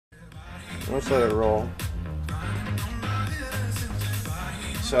Let's let it roll.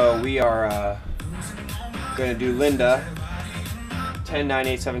 So we are going to do Linda 10, 9,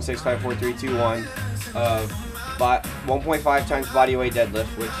 8, 7, 6, 5, 4, 3, 2, 1 of 1.5 times body weight deadlift,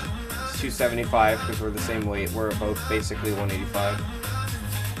 which is 275 because we're the same weight. We're both basically 185.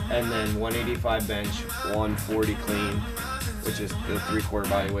 And then 185 bench, 140 clean, which is the 3/4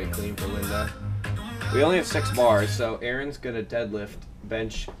 body weight clean for Linda. We only have 6 bars, so Aaron's gonna deadlift,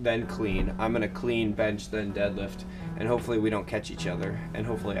 bench, then clean. I'm gonna clean, bench, then deadlift, and hopefully we don't catch each other, and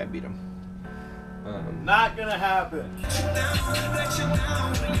hopefully I beat him. Not gonna happen.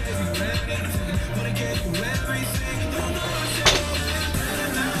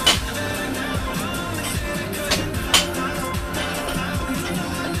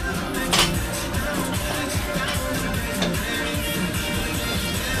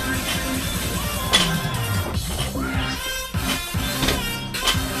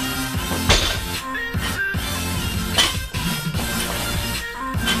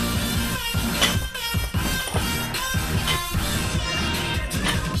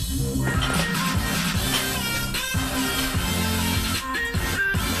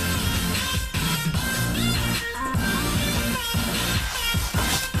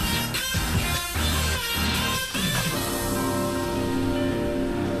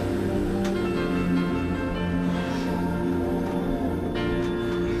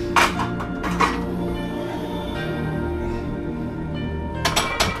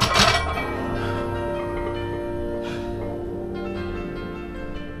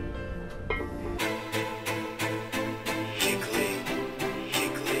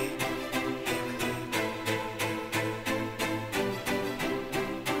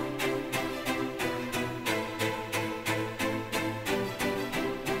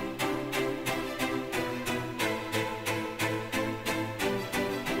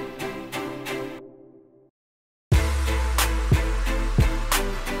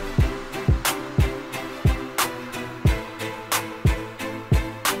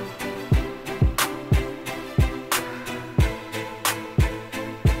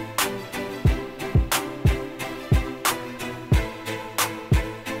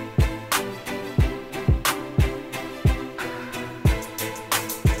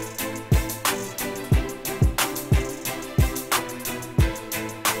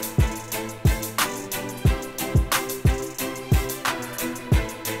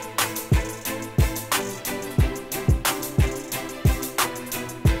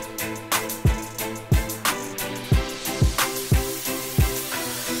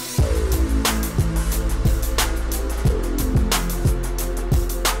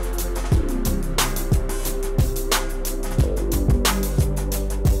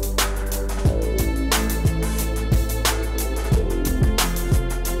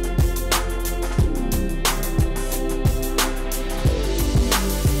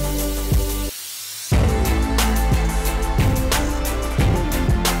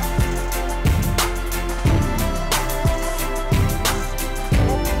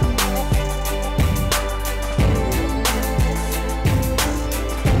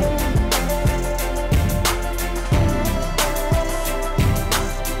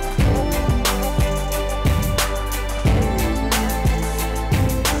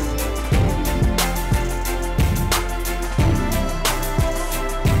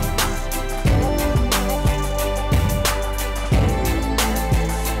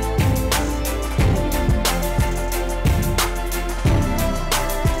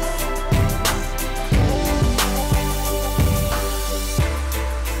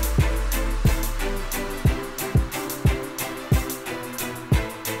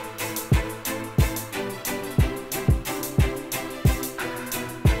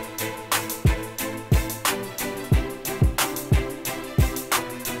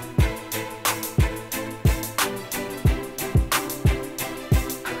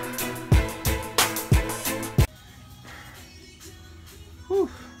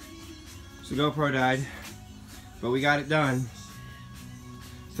 The GoPro died, but we got it done.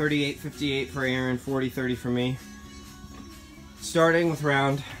 38.58 for Aaron, 40.30 for me. Starting with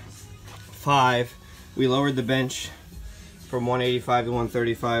round 5, we lowered the bench from 185 to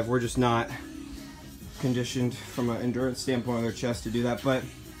 135. We're just not conditioned from an endurance standpoint of their chest to do that, but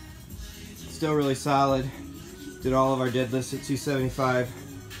still really solid. Did all of our deadlifts at 275,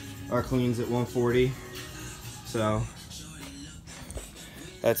 our cleans at 140. So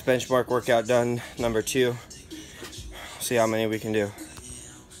that's benchmark workout done, number 2. See how many we can do.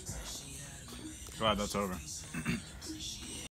 Glad that's over.